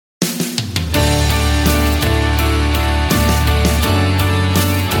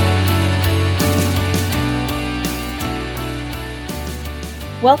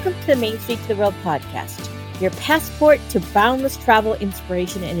Welcome to the Main Street to the World podcast, your passport to boundless travel,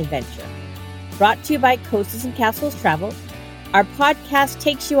 inspiration, and adventure. Brought to you by Coasters and Castles Travel, our podcast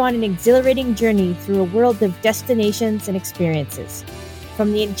takes you on an exhilarating journey through a world of destinations and experiences.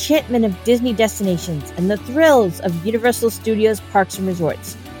 From the enchantment of Disney destinations and the thrills of Universal Studios parks and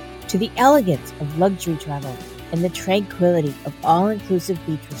resorts, to the elegance of luxury travel and the tranquility of all-inclusive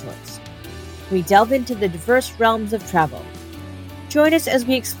beach resorts. We delve into the diverse realms of travel. Join us as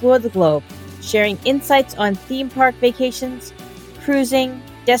we explore the globe, sharing insights on theme park vacations, cruising,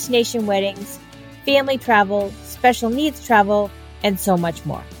 destination weddings, family travel, special needs travel, and so much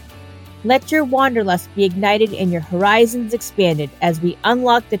more. Let your wanderlust be ignited and your horizons expanded as we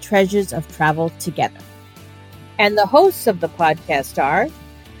unlock the treasures of travel together. And the hosts of the podcast are...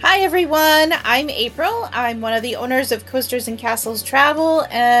 Hi everyone, I'm April. I'm one of the owners of Coasters and Castles Travel,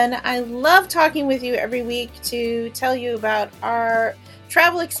 and I love talking with you every week to tell you about our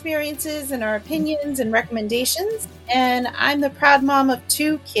travel experiences and our opinions and recommendations. And I'm the proud mom of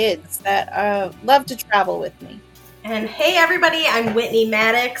 2 kids that love to travel with me. And hey everybody, I'm Whitney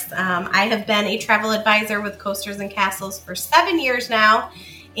Maddox. I have been a travel advisor with Coasters and Castles for 7 years now.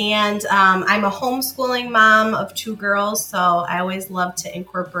 And I'm a homeschooling mom of 2 girls, so I always love to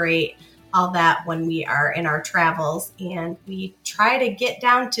incorporate all that when we are in our travels. And we try to get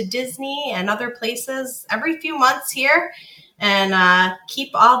down to Disney and other places every few months here and keep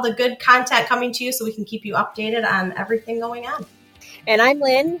all the good content coming to you so we can keep you updated on everything going on. And I'm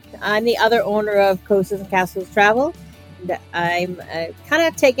Lynn. I'm the other owner of Coasters and Castles Travel. And I'm kind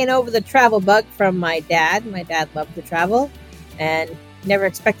of taking over the travel bug from my dad. My dad loved to travel and never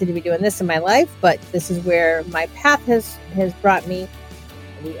expected to be doing this in my life, but this is where my path has brought me.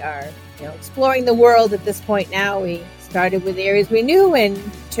 We are, exploring the world at this point now. We started with areas we knew and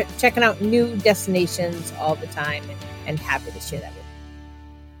checking out new destinations all the time, and happy to share that with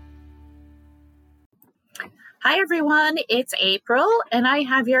you. Hi everyone, it's April, and I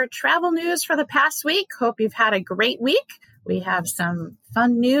have your travel news for the past week. Hope you've had a great week. We have some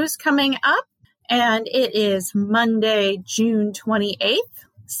fun news coming up. And it is Monday, June 28th.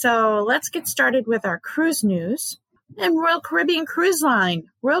 So let's get started with our cruise news. And Royal Caribbean Cruise Line.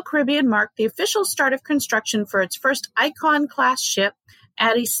 Royal Caribbean marked the official start of construction for its first Icon-class ship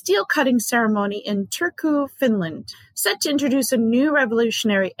at a steel cutting ceremony in Turku, Finland. Set to introduce a new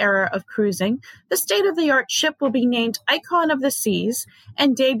revolutionary era of cruising, the state-of-the-art ship will be named Icon of the Seas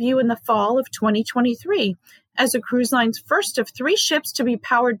and debut in the fall of 2023 as the cruise line's first of 3 ships to be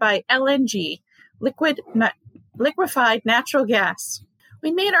powered by LNG. Liquefied natural gas. We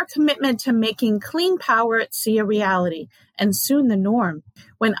made our commitment to making clean power at sea a reality, and soon the norm.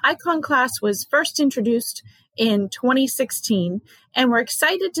 When Icon Class was first introduced in 2016, and we're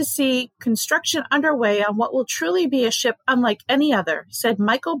excited to see construction underway on what will truly be a ship unlike any other, said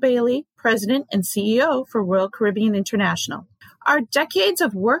Michael Bailey, President and CEO for Royal Caribbean International. Our decades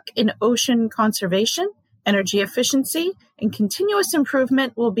of work in ocean conservation, energy efficiency, and continuous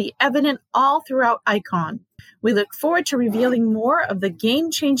improvement will be evident all throughout Icon. We look forward to revealing more of the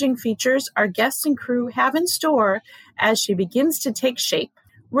game-changing features our guests and crew have in store as she begins to take shape.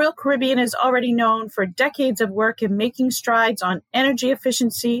 Royal Caribbean is already known for decades of work in making strides on energy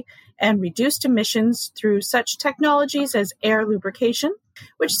efficiency and reduced emissions through such technologies as air lubrication,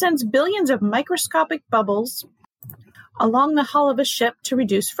 which sends billions of microscopic bubbles along the hull of a ship to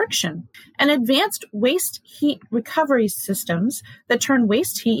reduce friction, and advanced waste heat recovery systems that turn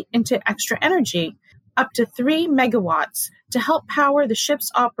waste heat into extra energy, up to 3 megawatts, to help power the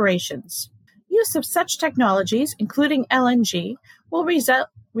ship's operations. Use of such technologies, including LNG, will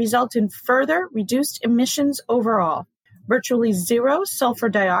result in further reduced emissions overall, virtually 0 sulfur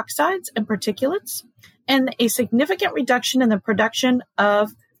dioxides and particulates, and a significant reduction in the production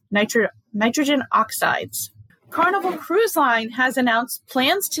of nitrogen oxides. Carnival Cruise Line has announced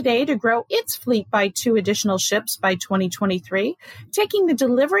plans today to grow its fleet by 2 additional ships by 2023, taking the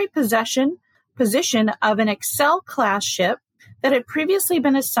delivery position of an Excel-class ship that had previously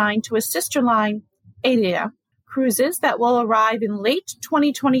been assigned to a sister line, AIDA Cruises, that will arrive in late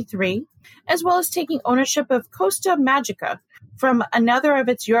 2023, as well as taking ownership of Costa Magica from another of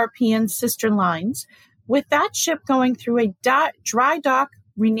its European sister lines, with that ship going through a dry dock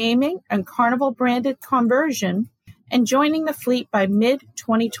renaming and Carnival-branded conversion and joining the fleet by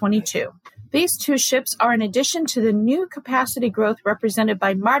mid-2022. These 2 ships are in addition to the new capacity growth represented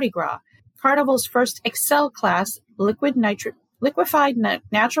by Mardi Gras, Carnival's first Excel-class liquefied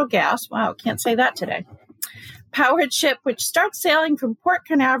natural gas, wow, can't say that today, powered ship, which starts sailing from Port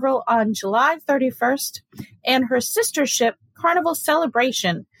Canaveral on July 31st, and her sister ship, Carnival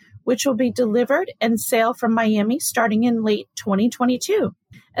Celebration, which will be delivered and sail from Miami starting in late 2022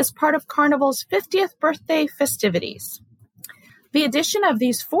 as part of Carnival's 50th birthday festivities. The addition of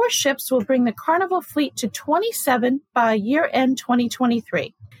these 4 ships will bring the Carnival fleet to 27 by year-end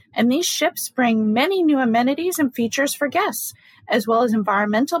 2023. And these ships bring many new amenities and features for guests, as well as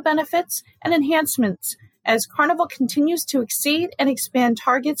environmental benefits and enhancements as Carnival continues to exceed and expand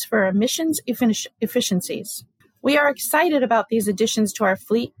targets for emissions efficiencies. We are excited about these additions to our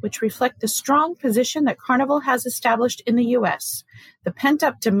fleet, which reflect the strong position that Carnival has established in the U.S., the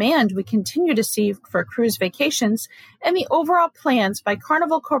pent-up demand we continue to see for cruise vacations, and the overall plans by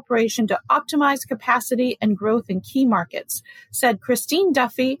Carnival Corporation to optimize capacity and growth in key markets, said Christine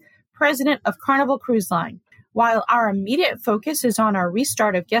Duffy, president of Carnival Cruise Line. While our immediate focus is on our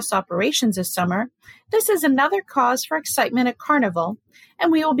restart of guest operations this summer, this is another cause for excitement at Carnival, and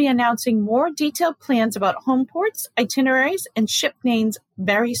we will be announcing more detailed plans about home ports, itineraries, and ship names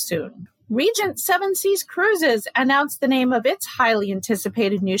very soon. Regent Seven Seas Cruises announced the name of its highly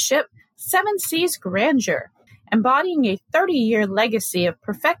anticipated new ship, Seven Seas Grandeur. Embodying a 30-year legacy of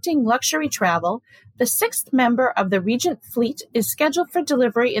perfecting luxury travel, the 6th member of the Regent fleet is scheduled for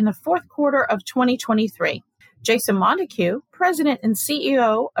delivery in the 4th quarter of 2023. Jason Montague, president and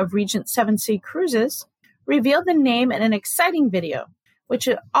CEO of Regent Seven Seas Cruises, revealed the name in an exciting video, which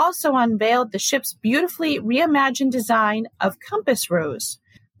also unveiled the ship's beautifully reimagined design of Compass Rose,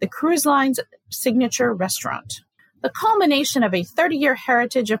 the cruise line's signature restaurant. The culmination of a 30-year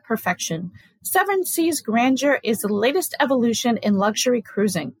heritage of perfection, Seven Seas Grandeur is the latest evolution in luxury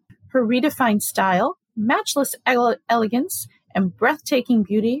cruising. Her redefined style, matchless elegance, and breathtaking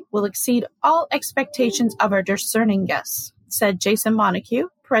beauty will exceed all expectations of our discerning guests, said Jason Montague,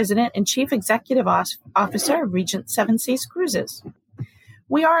 President and Chief Executive Officer of Regent Seven Seas Cruises.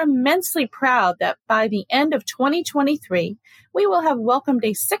 We are immensely proud that by the end of 2023, we will have welcomed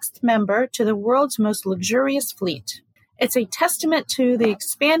a 6th member to the world's most luxurious fleet. It's a testament to the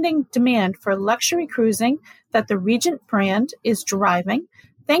expanding demand for luxury cruising that the Regent brand is driving,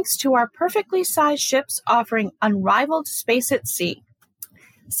 thanks to our perfectly sized ships offering unrivaled space at sea.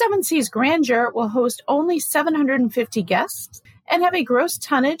 Seven Seas Grandeur will host only 750 guests and have a gross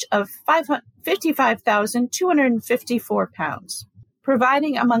tonnage of 55,254 pounds,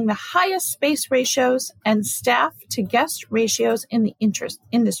 providing among the highest space ratios and staff-to-guest ratios in the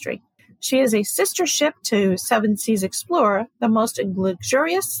industry. She is a sister ship to Seven Seas Explorer, the most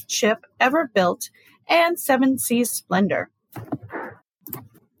luxurious ship ever built, and Seven Seas Splendor.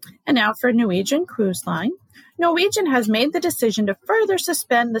 And now for Norwegian Cruise Line. Norwegian has made the decision to further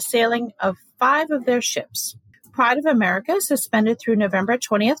suspend the sailing of 5 of their ships. Pride of America suspended through November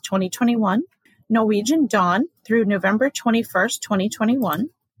 20th, 2021. Norwegian Dawn through November 21st, 2021.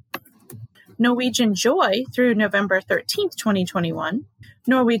 Norwegian Joy through November 13th, 2021.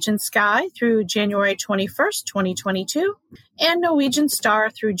 Norwegian Sky through January 21st, 2022. And Norwegian Star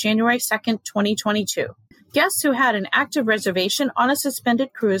through January 2nd, 2022. Guests who had an active reservation on a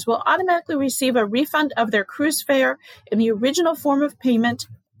suspended cruise will automatically receive a refund of their cruise fare in the original form of payment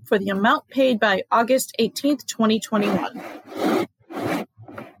for the amount paid by August 18th, 2021.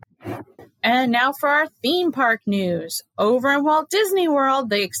 And now for our theme park news. Over in Walt Disney World,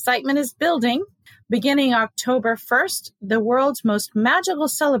 the excitement is building. Beginning October 1st, the world's most magical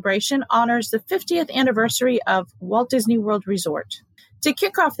celebration honors the 50th anniversary of Walt Disney World Resort. To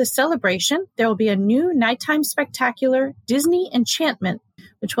kick off the celebration, there will be a new nighttime spectacular, Disney Enchantment,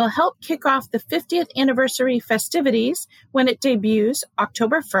 which will help kick off the 50th anniversary festivities when it debuts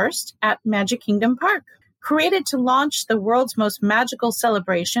October 1st at Magic Kingdom Park. Created to launch the world's most magical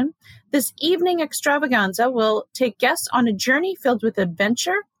celebration, this evening extravaganza will take guests on a journey filled with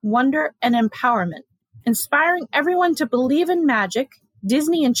adventure, wonder, and empowerment. Inspiring everyone to believe in magic,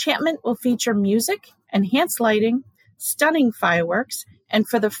 Disney Enchantment will feature music, enhanced lighting, stunning fireworks, and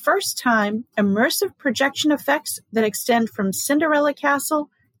for the first time, immersive projection effects that extend from Cinderella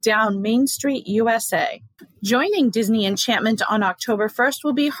Castle down Main Street, USA. Joining Disney Enchantment on October 1st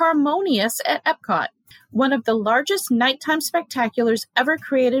will be Harmonious at Epcot, one of the largest nighttime spectaculars ever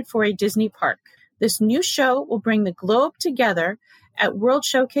created for a Disney park. This new show will bring the globe together at World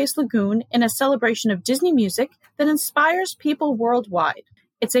Showcase Lagoon in a celebration of Disney music that inspires people worldwide.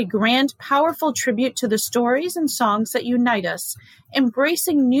 It's a grand, powerful tribute to the stories and songs that unite us,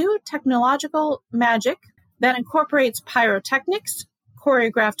 embracing new technological magic that incorporates pyrotechnics,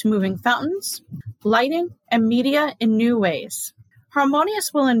 choreographed moving fountains, lighting, and media in new ways.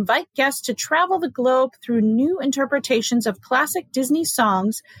 Harmonious will invite guests to travel the globe through new interpretations of classic Disney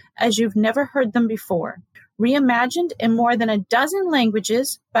songs as you've never heard them before. reimagined in more than a dozen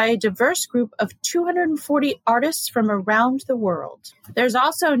languages by a diverse group of 240 artists from around the world. There's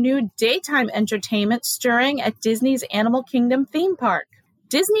also new daytime entertainment stirring at Disney's Animal Kingdom theme park.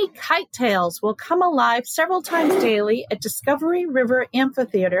 Disney Kite Tales will come alive several times daily at Discovery River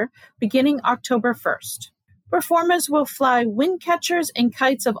Amphitheater beginning October 1st. Performers will fly wind catchers and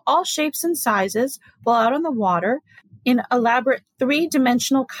kites of all shapes and sizes while out on the water in elaborate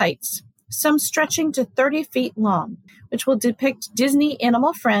three-dimensional kites, some stretching to 30 feet long, which will depict Disney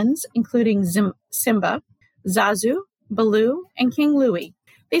animal friends, including Simba, Zazu, Baloo, and King Louie.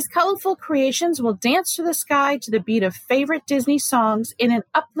 These colorful creations will dance through the sky to the beat of favorite Disney songs in an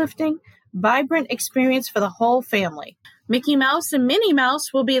uplifting, vibrant experience for the whole family. Mickey Mouse and Minnie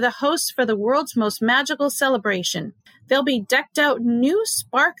Mouse will be the hosts for the world's most magical celebration. They'll be decked out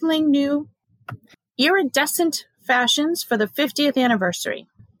sparkling new, iridescent fashions for the 50th anniversary.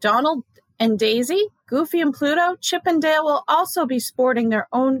 Donald and Daisy, Goofy and Pluto, Chip and Dale will also be sporting their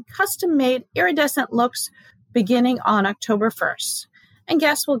own custom-made iridescent looks beginning on October 1st. And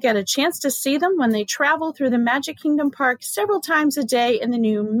guests will get a chance to see them when they travel through the Magic Kingdom Park several times a day in the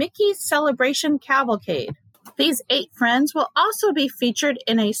new Mickey Celebration Cavalcade. These 8 friends will also be featured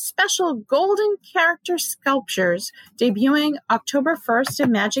in a special golden character sculptures debuting October 1st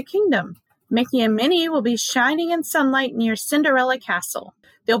in Magic Kingdom. Mickey and Minnie will be shining in sunlight near Cinderella Castle.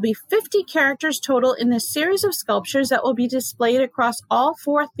 There'll be 50 characters total in this series of sculptures that will be displayed across all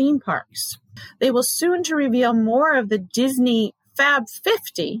 4 theme parks. They will soon to reveal more of the Disney Fab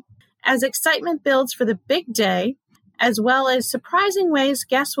 50 as excitement builds for the big day, as well as surprising ways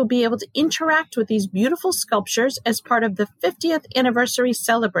guests will be able to interact with these beautiful sculptures as part of the 50th anniversary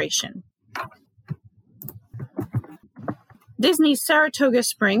celebration. Disney's Saratoga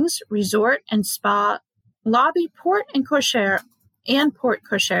Springs Resort and Spa Lobby Port Cochere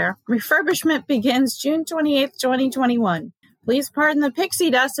refurbishment begins June 28, 2021. Please pardon the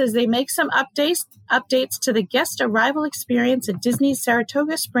pixie dust as they make some updates to the guest arrival experience at Disney's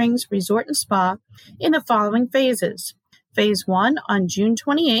Saratoga Springs Resort and Spa in the following phases. Phase 1 on June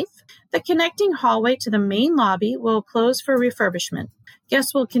 28th, the connecting hallway to the main lobby will close for refurbishment.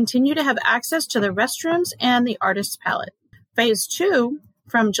 Guests will continue to have access to the restrooms and the artist's palette. Phase 2,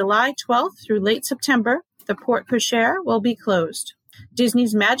 from July 12th through late September, the Port Cochere will be closed.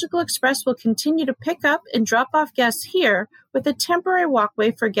 Disney's Magical Express will continue to pick up and drop off guests here with a temporary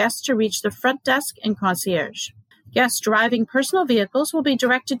walkway for guests to reach the front desk and concierge. Guests driving personal vehicles will be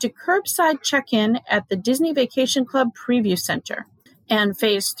directed to curbside check-in at the Disney Vacation Club Preview Center. And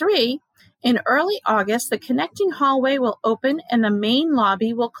Phase 3, in early August, the connecting hallway will open and the main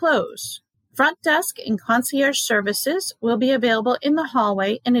lobby will close. Front desk and concierge services will be available in the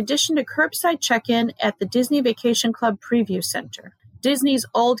hallway in addition to curbside check-in at the Disney Vacation Club Preview Center. Disney's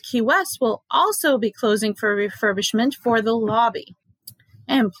Old Key West will also be closing for refurbishment for the lobby.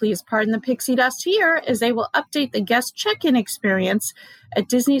 And please pardon the pixie dust here as they will update the guest check-in experience at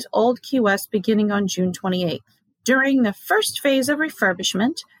Disney's Old Key West beginning on June 28th. During the first phase of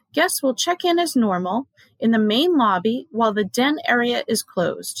refurbishment, guests will check in as normal in the main lobby while the den area is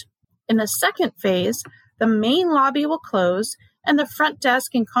closed. In the second phase, the main lobby will close and the front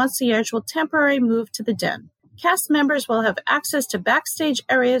desk and concierge will temporarily move to the den. Cast members will have access to backstage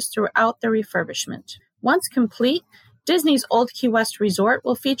areas throughout the refurbishment. Once complete, Disney's Old Key West Resort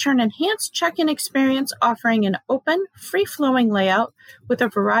will feature an enhanced check-in experience offering an open, free-flowing layout with a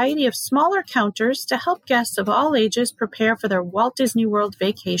variety of smaller counters to help guests of all ages prepare for their Walt Disney World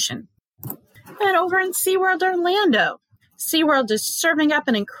vacation. And over in SeaWorld Orlando, SeaWorld is serving up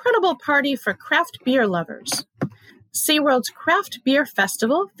an incredible party for craft beer lovers. SeaWorld's Craft Beer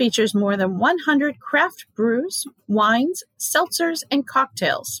Festival features more than 100 craft brews, wines, seltzers, and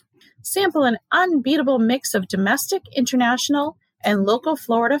cocktails. Sample an unbeatable mix of domestic, international, and local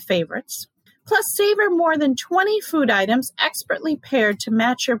Florida favorites. Plus, savor more than 20 food items expertly paired to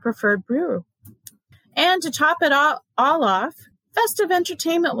match your preferred brew. And to top it all off, festive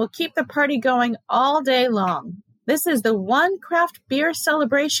entertainment will keep the party going all day long. This is the one craft beer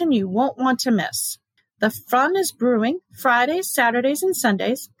celebration you won't want to miss. The fun is brewing Fridays, Saturdays, and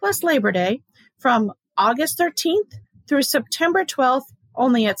Sundays, plus Labor Day, from August 13th through September 12th,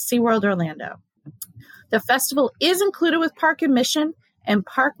 only at SeaWorld Orlando. The festival is included with park admission, and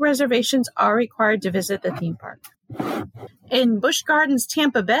park reservations are required to visit the theme park. In Busch Gardens,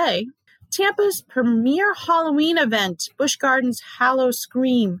 Tampa Bay, Tampa's premier Halloween event, Busch Gardens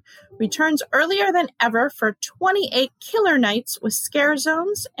Hallow-Scream, returns earlier than ever for 28 killer nights with scare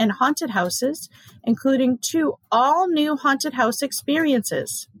zones and haunted houses, including 2 all-new haunted house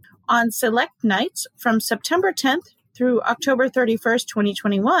experiences. On select nights from September 10th through October 31st,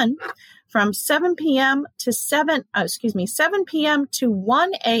 2021, from 7 p.m. to 7 p.m. to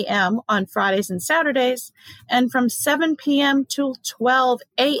 1 a.m. on Fridays and Saturdays, and from 7 p.m. to 12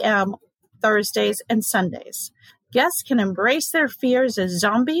 a.m. Thursdays and Sundays. Guests can embrace their fears as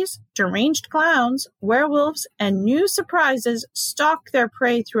zombies, deranged clowns, werewolves, and new surprises stalk their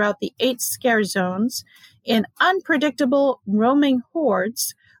prey throughout the 8 scare zones, and unpredictable roaming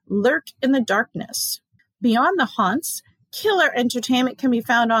hordes lurk in the darkness. Beyond the haunts, killer entertainment can be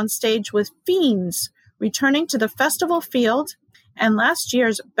found on stage with Fiends returning to the festival field, and last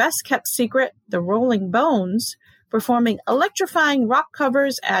year's best-kept secret, the Rolling Bones, performing electrifying rock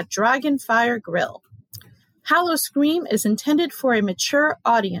covers at Dragonfire Grill. Howl-O-Scream is intended for a mature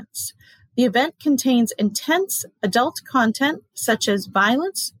audience. The event contains intense adult content such as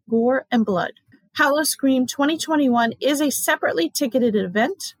violence, gore, and blood. Howl-O-Scream 2021 is a separately ticketed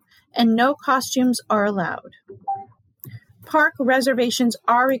event, and no costumes are allowed. Park reservations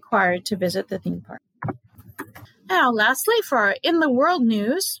are required to visit the theme park. Now, lastly, for our In the World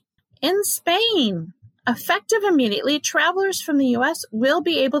news, in Spain, effective immediately, travelers from the U.S. will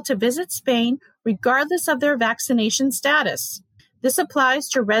be able to visit Spain regardless of their vaccination status. This applies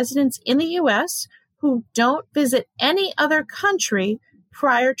to residents in the U.S. who don't visit any other country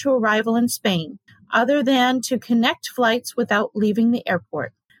prior to arrival in Spain, other than to connect flights without leaving the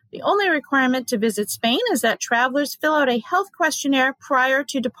airport. The only requirement to visit Spain is that travelers fill out a health questionnaire prior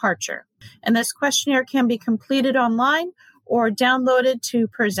to departure, and this questionnaire can be completed online or downloaded to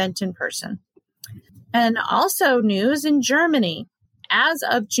present in person. And also news in Germany. As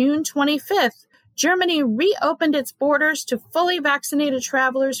of June 25th, Germany reopened its borders to fully vaccinated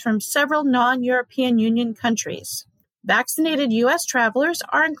travelers from several non-European Union countries. Vaccinated U.S. travelers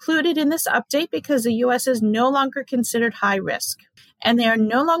are included in this update because the U.S. is no longer considered high risk, and they are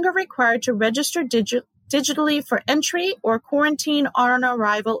no longer required to register digitally for entry or quarantine on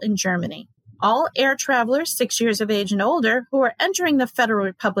arrival in Germany. All air travelers 6 years of age and older who are entering the Federal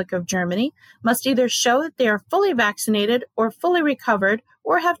Republic of Germany must either show that they are fully vaccinated or fully recovered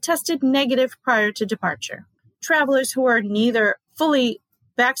or have tested negative prior to departure. Travelers who are neither fully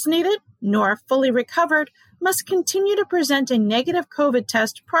vaccinated nor fully recovered must continue to present a negative COVID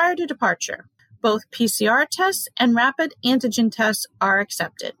test prior to departure. Both PCR tests and rapid antigen tests are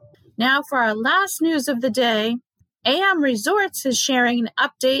accepted. Now for our last news of the day, AM Resorts is sharing an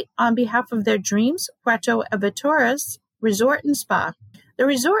update on behalf of their Dreams Puerto Aventuras Resort and Spa. The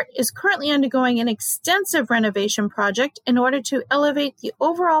resort is currently undergoing an extensive renovation project in order to elevate the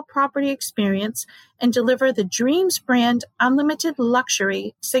overall property experience and deliver the Dreams brand unlimited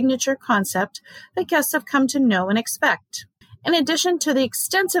luxury signature concept that guests have come to know and expect. In addition to the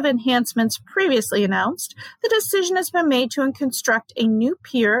extensive enhancements previously announced, the decision has been made to construct a new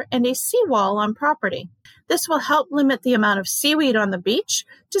pier and a seawall on property. This will help limit the amount of seaweed on the beach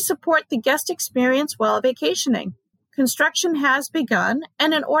to support the guest experience while vacationing. Construction has begun,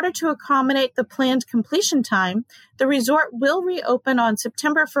 and in order to accommodate the planned completion time, the resort will reopen on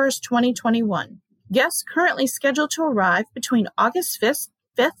September 1st, 2021. Guests currently scheduled to arrive between August 5th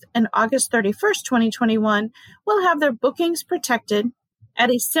and August 31st, 2021 will have their bookings protected at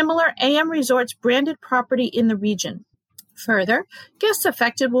a similar AM Resorts branded property in the region. Further, guests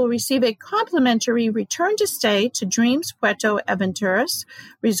affected will receive a complimentary return to stay to Dreams Puerto Aventuras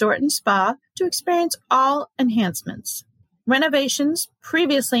Resort and Spa to experience all enhancements. Renovations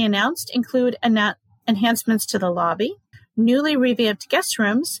previously announced include enhancements to the lobby, newly revamped guest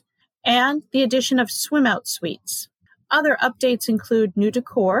rooms, and the addition of swim-out suites. Other updates include new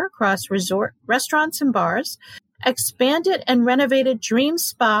decor across resort restaurants and bars, expanded and renovated Dream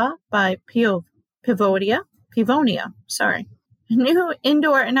Spa by Pivonia, new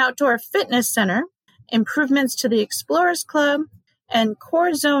indoor and outdoor fitness center, improvements to the Explorers Club and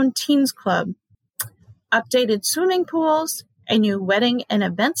Core Zone Teens Club, updated swimming pools, a new wedding and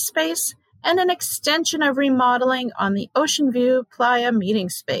event space, and an extension of remodeling on the Ocean View Playa meeting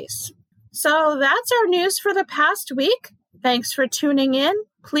space. So that's our news for the past week. Thanks for tuning in.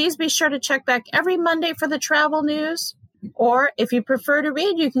 Please be sure to check back every Monday for the travel news. Or if you prefer to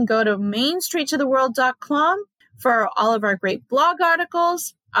read, you can go to mainstreettotheworld.com for all of our great blog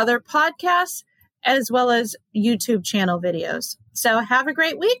articles, other podcasts, as well as YouTube channel videos. So have a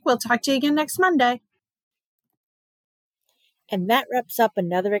great week. We'll talk to you again next Monday. And that wraps up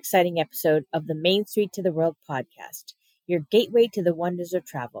another exciting episode of the Main Street to the World podcast, your gateway to the wonders of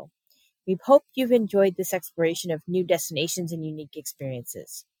travel. We hope you've enjoyed this exploration of new destinations and unique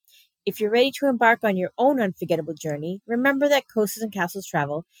experiences. If you're ready to embark on your own unforgettable journey, remember that Coasters and Castles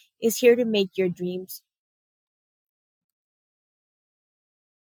Travel is here to make your dreams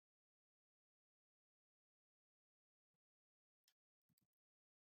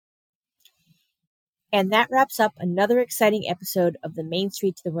And that wraps up another exciting episode of the Main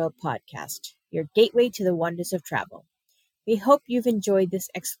Street to the World podcast, your gateway to the wonders of travel. We hope you've enjoyed this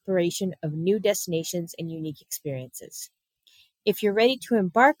exploration of new destinations and unique experiences. If you're ready to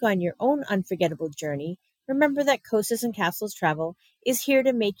embark on your own unforgettable journey, remember that Coasters and Castles Travel is here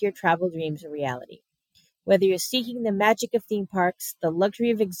to make your travel dreams a reality. Whether you're seeking the magic of theme parks, the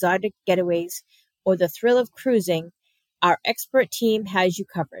luxury of exotic getaways, or the thrill of cruising, our expert team has you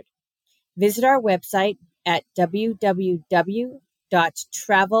covered. Visit our website at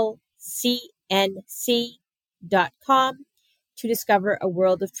www.travelcnc.com to discover a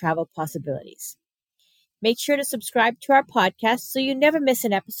world of travel possibilities. Make sure to subscribe to our podcast so you never miss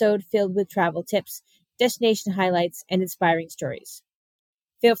an episode filled with travel tips, destination highlights, and inspiring stories.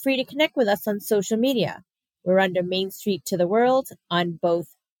 Feel free to connect with us on social media. We're under Main Street to the World on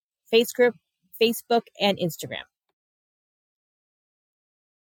both Facebook and Instagram.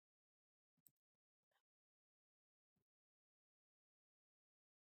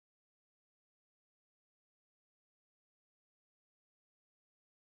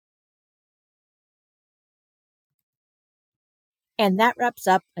 And that wraps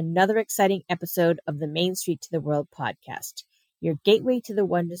up another exciting episode of the Main Street to the World podcast, your gateway to the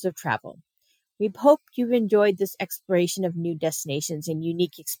wonders of travel. We hope you've enjoyed this exploration of new destinations and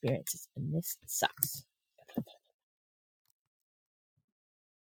unique experiences. And this sucks.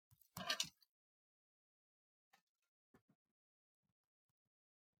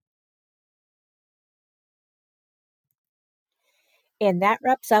 And that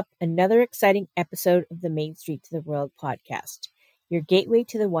wraps up another exciting episode of the Main Street to the World podcast, your gateway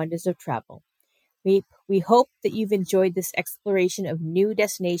to the wonders of travel. We hope that you've enjoyed this exploration of new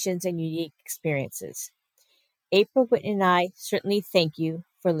destinations and unique experiences. April, Whitney, and I certainly thank you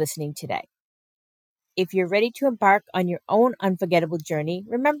for listening today. If you're ready to embark on your own unforgettable journey,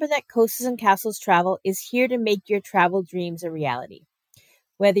 remember that Coasters and Castles Travel is here to make your travel dreams a reality.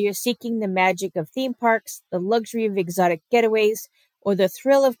 Whether you're seeking the magic of theme parks, the luxury of exotic getaways, or the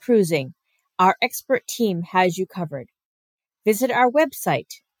thrill of cruising, our expert team has you covered. Visit our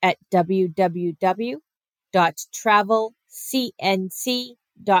website at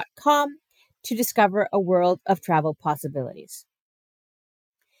www.travelcnc.com to discover a world of travel possibilities.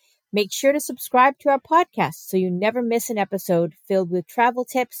 Make sure to subscribe to our podcast so you never miss an episode filled with travel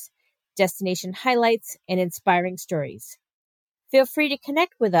tips, destination highlights, and inspiring stories. Feel free to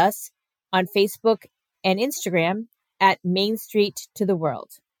connect with us on Facebook and Instagram at Main Street to the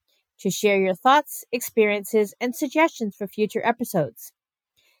World to share your thoughts, experiences, and suggestions for future episodes.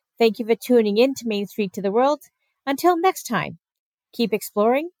 Thank you for tuning in to Main Street to the World. Until next time, keep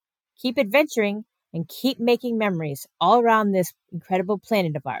exploring, keep adventuring, and keep making memories all around this incredible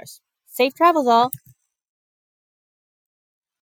planet of ours. Safe travels, all!